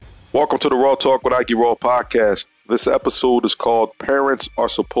Welcome to the Raw Talk with Ike Raw podcast. This episode is called Parents Are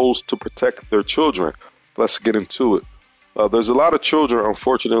Supposed to Protect Their Children. Let's get into it. There's a lot of children,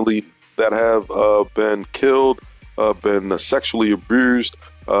 unfortunately, that have been killed, been sexually abused,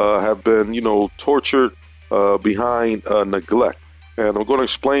 have been, tortured behind neglect. And I'm going to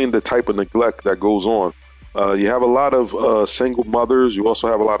explain the type of neglect that goes on. You have a lot of single mothers. You also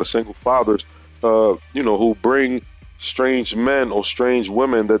have a lot of single fathers, who bring strange men or strange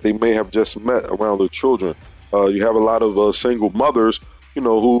women that they may have just met around their children. You have a lot of single mothers,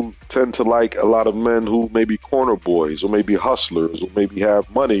 who tend to like a lot of men who may be corner boys or maybe hustlers or maybe have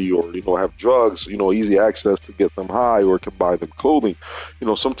money or, have drugs, easy access to get them high or can buy them clothing.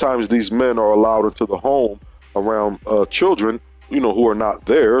 Sometimes these men are allowed into the home around children, who are not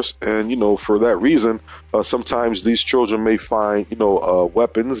theirs. And, for that reason, sometimes these children may find,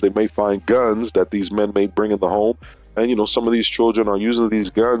 weapons. They may find guns that these men may bring in the home. And, some of these children are using these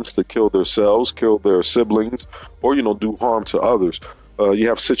guns to kill themselves, kill their siblings, or, do harm to others. You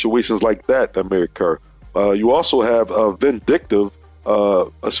have situations like that may occur. You also have vindictive,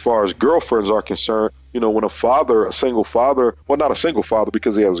 as far as girlfriends are concerned. When a single father, well, not a single father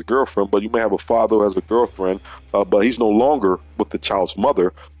because he has a girlfriend, but you may have a father who has a girlfriend, but he's no longer with the child's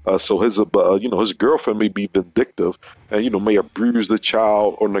mother. So his girlfriend may be vindictive and, may abuse the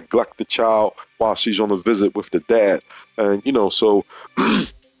child or neglect the child while she's on a visit with the dad. And, so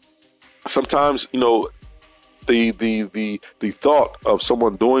sometimes, the thought of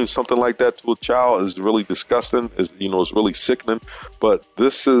someone doing something like that to a child is really disgusting, is really sickening. But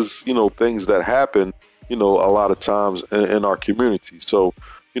this is, things that happen, a lot of times in our community. So,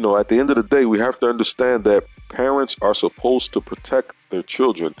 at the end of the day, we have to understand that parents are supposed to protect their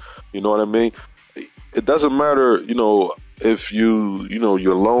children. You know what I mean? It doesn't matter, if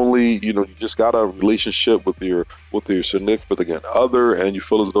you're lonely, you just got a relationship with your significant other and you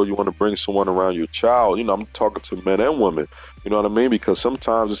feel as though you want to bring someone around your child. I'm talking to men and women, you know what I mean? Because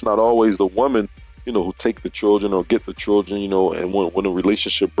sometimes it's not always the women, who take the children or get the children, and when a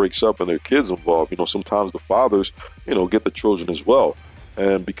relationship breaks up and there are kids involved, sometimes the fathers, get the children as well.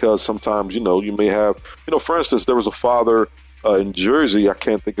 And because sometimes, you may have, for instance, there was a father in Jersey, I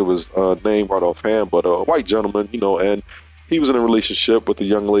can't think of his name right offhand, but a white gentleman, and he was in a relationship with a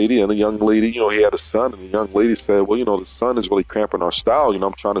young lady, and the young lady, he had a son, and the young lady said, well, the son is really cramping our style.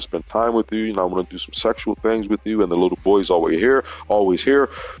 I'm trying to spend time with you. I want to do some sexual things with you. And the little boy's always here.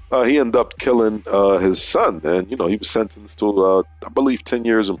 He ended up killing his son. And, he was sentenced to, I believe, 10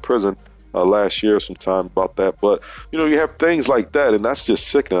 years in prison last year sometime about that. But, you have things like that, and that's just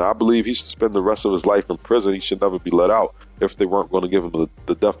sickening. I believe he should spend the rest of his life in prison. He should never be let out if they weren't going to give him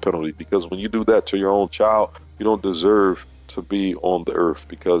the death penalty. Because when you do that to your own child, you don't deserve to be on the earth,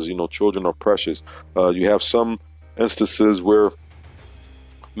 because children are precious. You have some instances where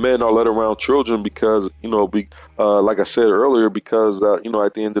men are led around children because like I said earlier, because at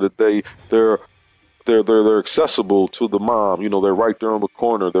the end of the day they're accessible to the mom. They're right there on the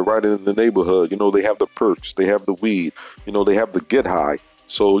corner, they're right in the neighborhood. They have the perks, they have the weed, they have the get high.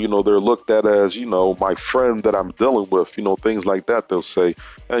 So, they're looked at as, my friend that I'm dealing with, things like that they'll say.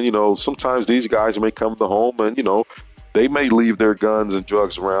 And, sometimes these guys may come to home and, they may leave their guns and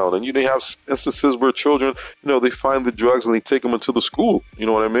drugs around. And you may have instances where children, they find the drugs and they take them into the school. You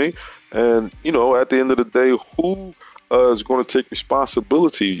know what I mean? And, at the end of the day, who is going to take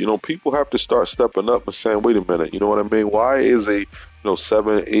responsibility? People have to start stepping up and saying, wait a minute, you know what I mean? Why is a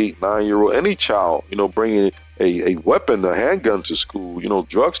 7, 8, 9-year-old, any child, bringing a weapon, a handgun to school,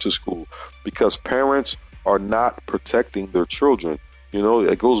 drugs to school? Because parents are not protecting their children.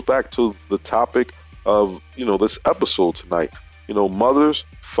 It goes back to the topic of, this episode tonight. Mothers,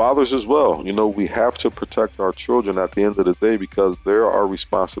 fathers as well. We have to protect our children at the end of the day, because they're our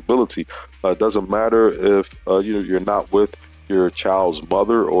responsibility. It doesn't matter if, you're not with your child's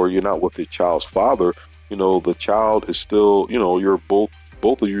mother or you're not with your child's father. The child is still, you're both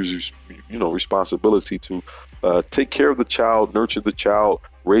of you's, responsibility to take care of the child, nurture the child,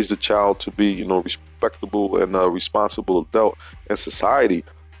 raise the child to be, respectable and responsible adult in society.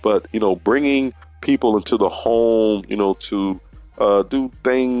 But, bringing people into the home, to do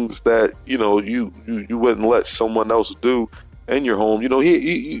things that, you wouldn't let someone else do in your home.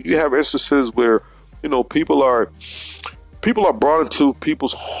 You have instances where, people are brought into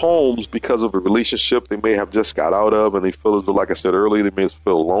people's homes because of a relationship they may have just got out of, and they feel as though, like I said earlier, they may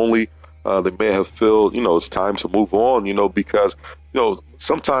feel lonely. They may have felt, it's time to move on, because,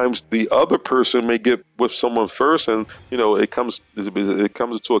 sometimes the other person may get with someone first, and, it comes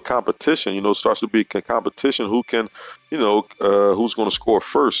into a competition, starts to be a competition who can, who's going to score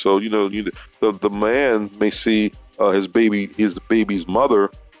first. So, the man may see his baby's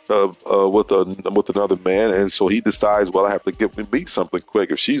mother, with another man, and so he decides, well, I have to get me something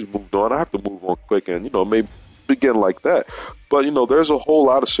quick. If she's moved on, I have to move on quick, and maybe begin like that. But there's a whole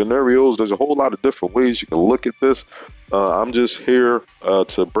lot of scenarios. There's a whole lot of different ways you can look at this. I'm just here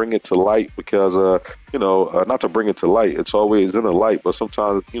to bring it to light because not to bring it to light. It's always in the light, but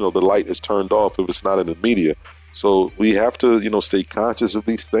sometimes the light is turned off if it's not in the media. So we have to stay conscious of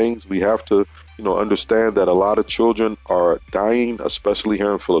these things. We have to understand that a lot of children are dying, especially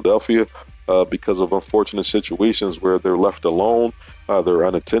here in Philadelphia, because of unfortunate situations where they're left alone, they're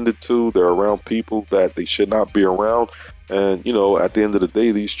unattended to, they're around people that they should not be around. And, at the end of the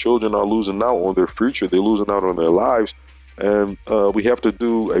day, these children are losing out on their future. They're losing out on their lives. And we have to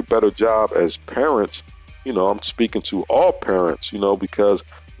do a better job as parents. I'm speaking to all parents, because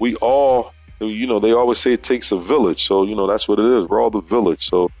we all, they always say it takes a village. So, that's what it is. We're all the village.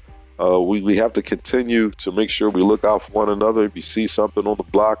 So we have to continue to make sure we look out for one another. If you see something on the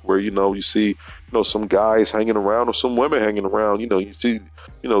block where, you see, some guys hanging around or some women hanging around, you see,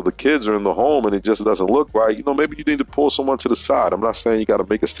 the kids are in the home and it just doesn't look right. Maybe you need to pull someone to the side. I'm not saying you got to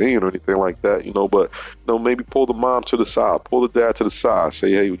make a scene or anything like that, but, maybe pull the mom to the side, pull the dad to the side,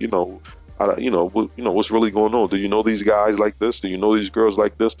 say, hey, what's really going on? Do you know these guys like this? Do you know these girls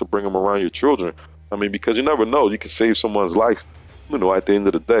like this, to bring them around your children? I mean, because you never know, you can save someone's life. At the end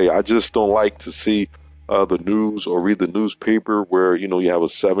of the day, I just don't like to see the news or read the newspaper where, you have a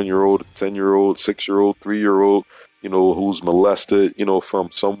 7-year-old, a 10-year-old, 6-year-old, 3-year-old, who's molested, from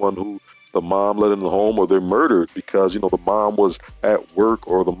someone who the mom let in the home, or they're murdered because, the mom was at work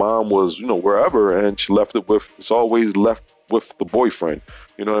or the mom was, wherever, and she left it with, it's always left with the boyfriend,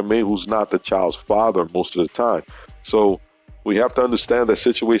 who's not the child's father most of the time. So we have to understand that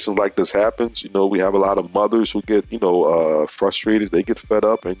situations like this happens. We have a lot of mothers who get, frustrated. They get fed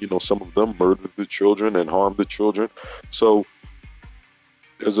up, and, some of them murder the children and harm the children. So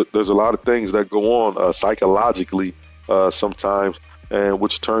there's a lot of things that go on psychologically sometimes, and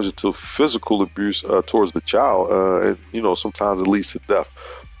which turns into physical abuse towards the child. And, sometimes it leads to death.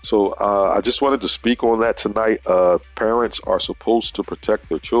 So I just wanted to speak on that tonight. Parents are supposed to protect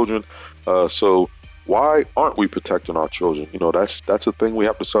their children. So why aren't we protecting our children? That's a thing we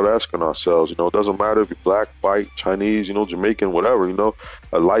have to start asking ourselves. It doesn't matter if you're black, white, Chinese, Jamaican, whatever,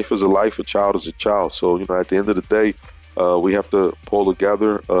 a life is a life, a child is a child. So, at the end of the day, we have to pull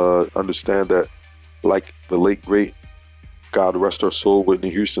together, understand that, like the late, great, God rest her soul, Whitney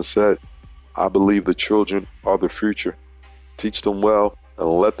Houston said, I believe the children are the future. Teach them well and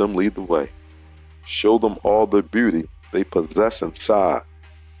let them lead the way. Show them all the beauty they possess inside.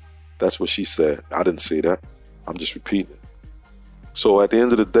 That's what she said. I didn't say that. I'm just repeating it. So at the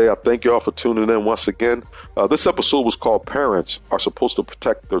end of the day, I thank you all for tuning in once again. This episode was called Parents Are Supposed to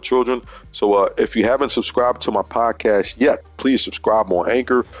Protect Their Children. So if you haven't subscribed to my podcast yet, please subscribe on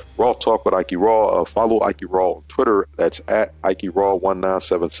Anchor, Raw Talk with Ike Raw. Follow Ike Raw on Twitter. That's at Ike Raw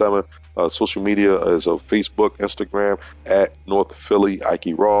 1977. Social media is Facebook, Instagram, at North Philly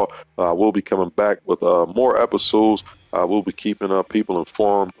Ike Raw. We'll be coming back with more episodes. We'll be keeping people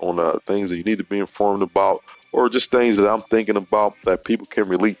informed on things that you need to be informed about, or just things that I'm thinking about that people can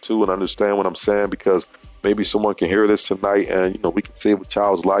relate to and understand what I'm saying, because maybe someone can hear this tonight and, we can save a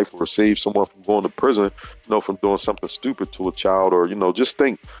child's life or save someone from going to prison, from doing something stupid to a child, or, just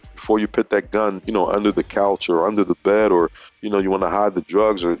think before you put that gun, under the couch or under the bed, or, you want to hide the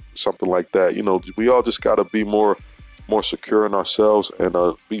drugs or something like that. We all just got to be more secure in ourselves and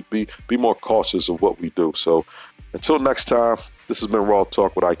be more cautious of what we do. So until next time, this has been Raw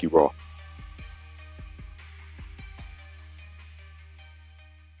Talk with Ike Raw.